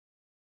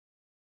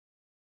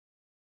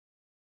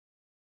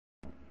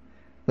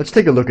Let's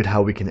take a look at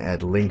how we can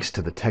add links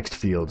to the text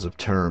fields of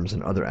terms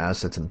and other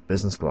assets in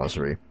Business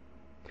Glossary.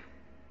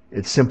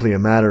 It's simply a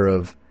matter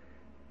of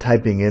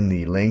typing in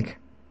the link,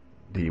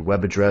 the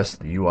web address,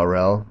 the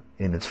URL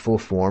in its full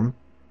form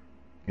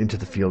into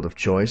the field of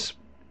choice.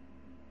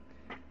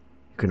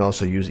 You can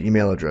also use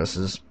email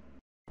addresses.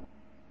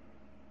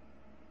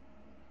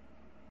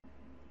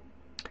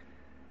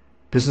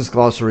 Business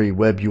Glossary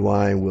Web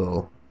UI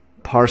will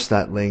parse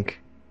that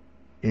link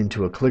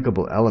into a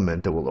clickable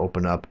element that will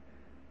open up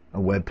a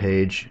web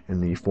page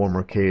in the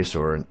former case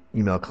or an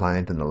email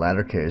client in the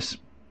latter case.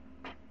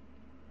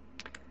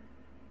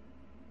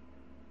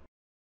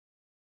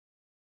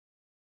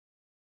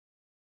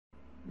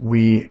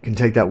 We can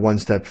take that one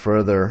step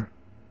further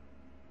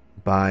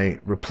by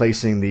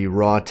replacing the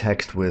raw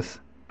text with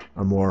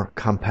a more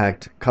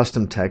compact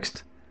custom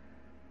text,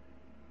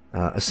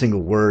 a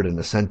single word in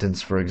a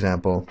sentence, for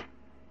example.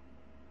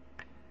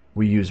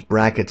 We use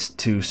brackets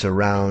to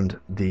surround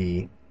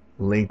the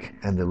link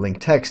and the link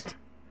text,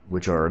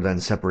 which are then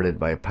separated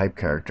by a pipe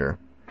character,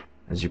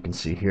 as you can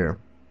see here.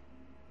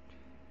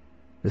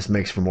 This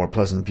makes for more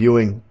pleasant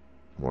viewing,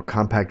 more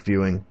compact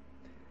viewing,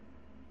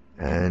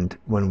 and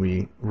when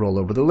we roll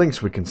over the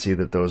links, we can see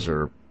that those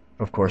are,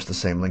 of course, the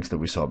same links that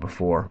we saw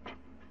before.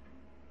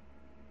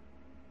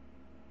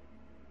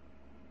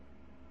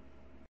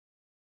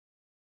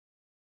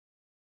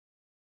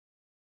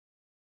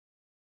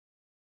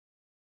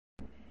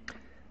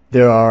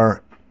 There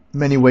are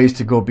many ways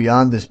to go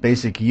beyond this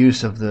basic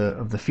use of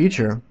the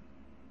feature,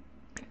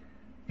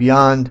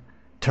 beyond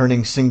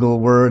turning single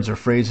words or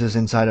phrases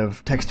inside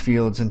of text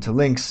fields into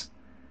links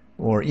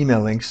or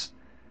email links.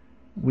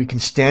 We can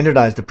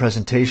standardize the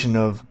presentation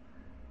of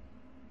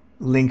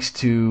links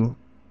to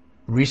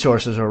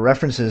resources or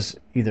references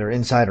either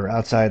inside or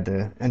outside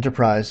the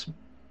enterprise.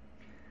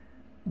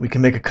 We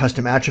can make a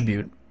custom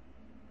attribute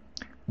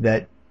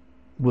that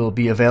will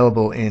be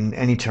available in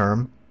any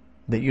term,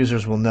 that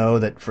users will know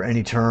that for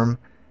any term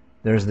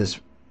there's this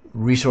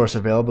resource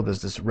available,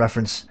 there's this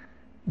reference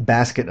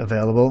basket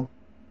available.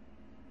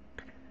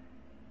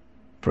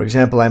 For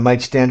example, I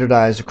might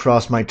standardize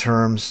across my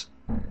terms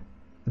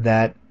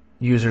that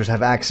users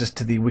have access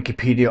to the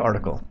Wikipedia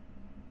article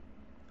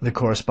that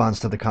corresponds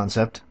to the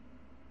concept,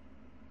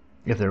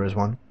 if there is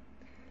one.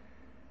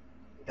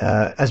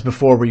 As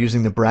before, we're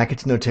using the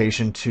brackets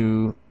notation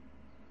to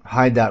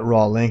hide that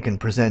raw link and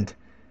present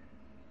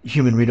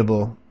human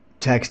readable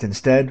text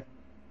instead.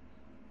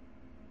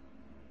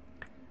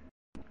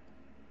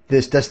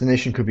 This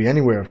destination could be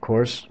anywhere, of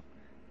course: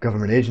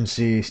 government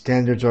agency,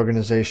 standards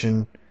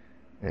organization,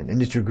 an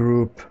industry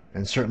group,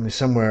 and certainly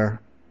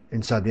somewhere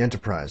inside the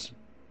enterprise.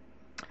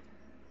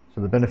 So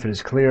the benefit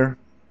is clear.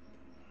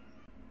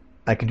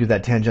 I can do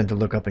that tangential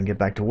lookup and get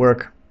back to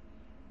work.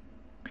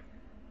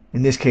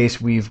 In this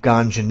case, we've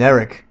gone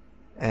generic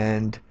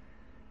and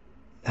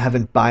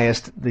haven't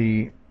biased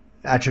the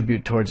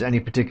attribute towards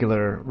any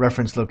particular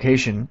reference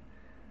location,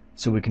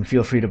 so we can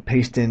feel free to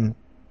paste in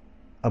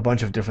a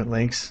bunch of different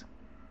links.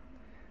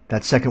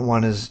 That second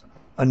one is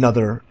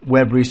another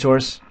web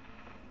resource,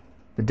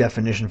 the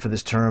definition for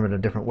this term at a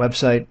different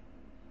website.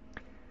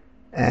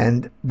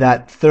 And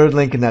that third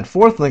link and that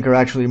fourth link are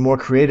actually more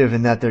creative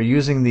in that they're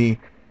using the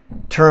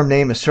term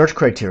name as search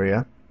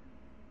criteria.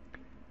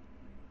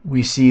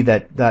 We see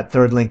that that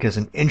third link is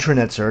an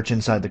intranet search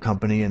inside the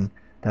company, and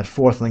that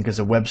fourth link is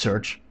a web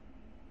search.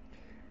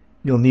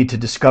 You'll need to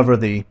discover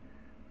the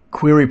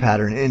query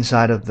pattern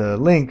inside of the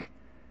link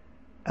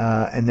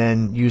and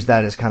then use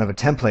that as kind of a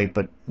template,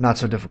 but not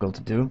so difficult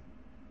to do.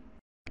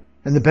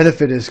 And the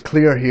benefit is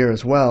clear here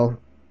as well.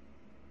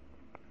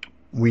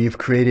 We've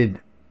created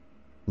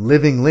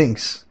living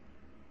links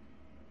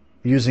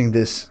using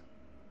this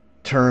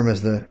term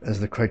as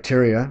the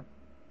criteria.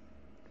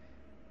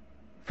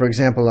 For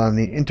example, on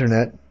the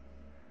internet,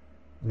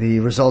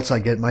 the results I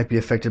get might be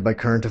affected by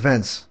current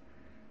events,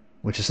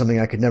 which is something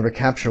I could never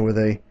capture with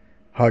a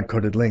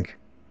hard-coded link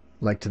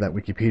like to that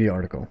Wikipedia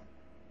article.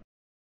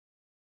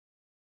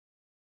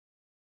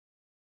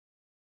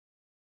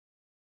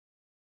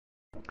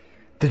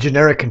 The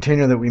generic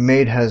container that we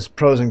made has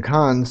pros and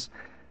cons.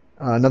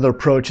 Another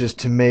approach is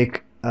to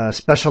make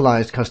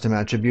specialized custom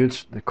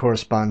attributes that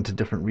correspond to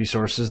different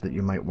resources that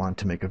you might want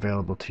to make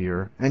available to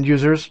your end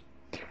users.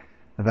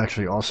 I've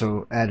actually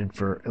also added,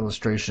 for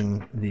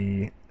illustration,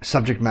 the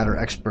subject matter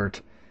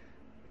expert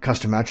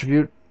custom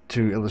attribute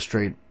to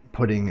illustrate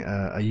putting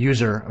a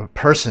user, a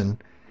person,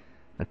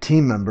 a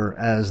team member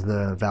as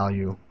the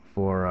value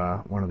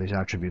for one of these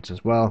attributes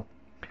as well.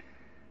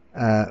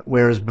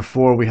 Whereas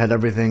before we had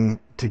everything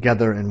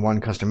together in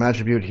one custom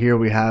attribute, here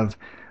we have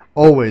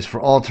always for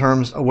all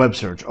terms a web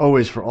search,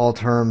 always for all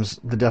terms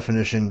the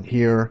definition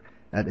here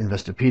at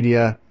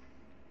Investopedia,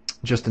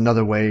 just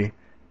another way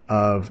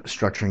of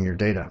structuring your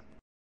data.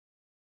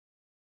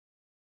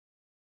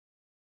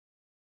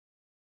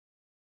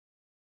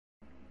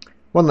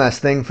 One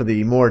last thing for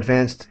the more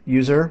advanced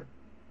user.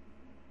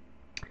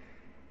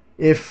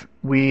 If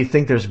we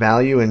think there's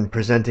value in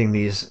presenting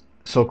these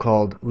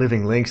so-called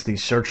living links,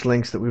 these search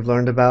links that we've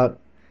learned about,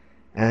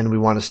 and we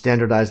want to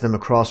standardize them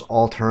across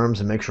all terms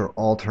and make sure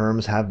all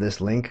terms have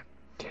this link,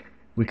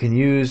 we can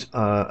use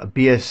a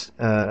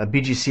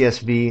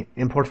BGCSV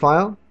import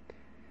file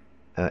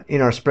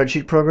in our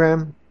spreadsheet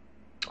program,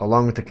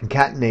 along with the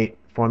concatenate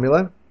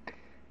formula,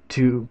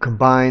 to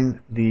combine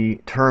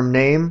the term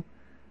name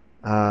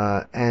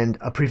and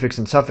a prefix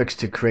and suffix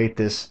to create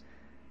this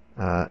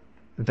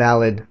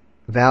valid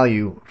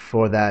value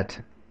for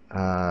that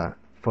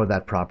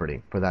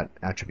property, for that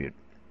attribute.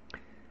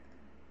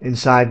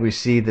 Inside, we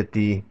see that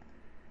the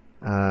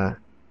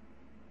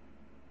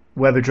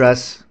web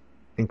address,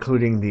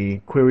 including the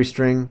query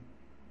string,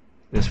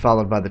 is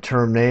followed by the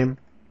term name,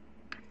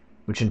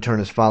 which in turn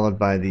is followed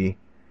by the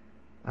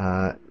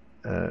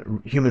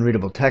human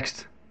readable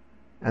text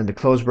and the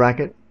close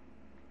bracket.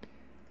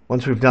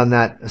 Once we've done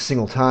that a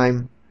single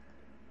time,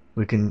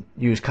 we can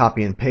use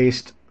copy and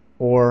paste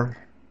or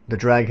the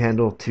drag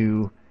handle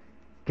to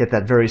get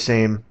that very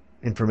same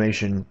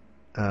information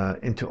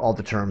into all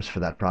the terms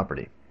for that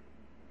property.